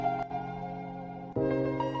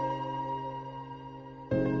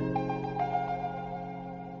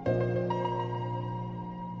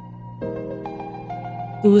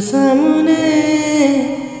तू सामने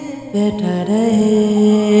बैठा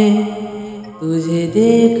रहे, तुझे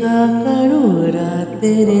देखा करूँ रात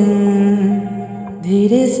दिन।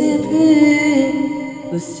 धीरे से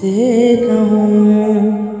फिर उससे कहूँ,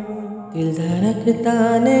 दिल धड़कता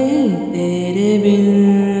नहीं तेरे बिन।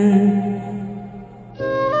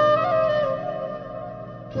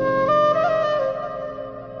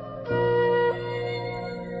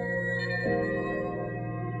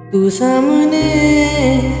 तू सामने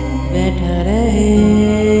बैठा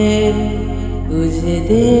रहे, तुझे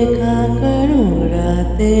देखा करूँ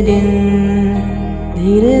रात दिन।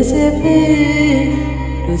 धीरे से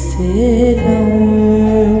फिर उससे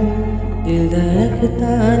कहूँ, दिल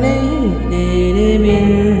धड़कता नहीं तेरे बिन।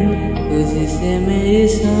 तुझसे मेरी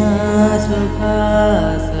सांसों का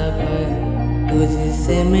सफर,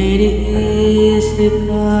 तुझसे मेरी इश्क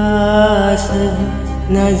का सफर।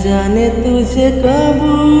 न जाने तुझे कब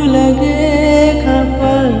लगे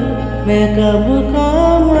खबर, मैं कब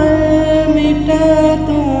कमर मिटा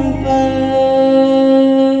तुम पर।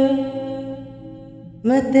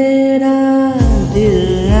 मैं तेरा दिल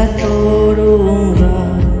न तोड़ूंगा,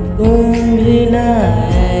 तुम भी ना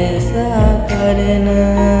ऐसा करना।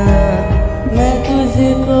 मैं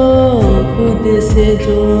तुझको खुद से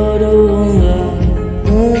जोड़ूंगा,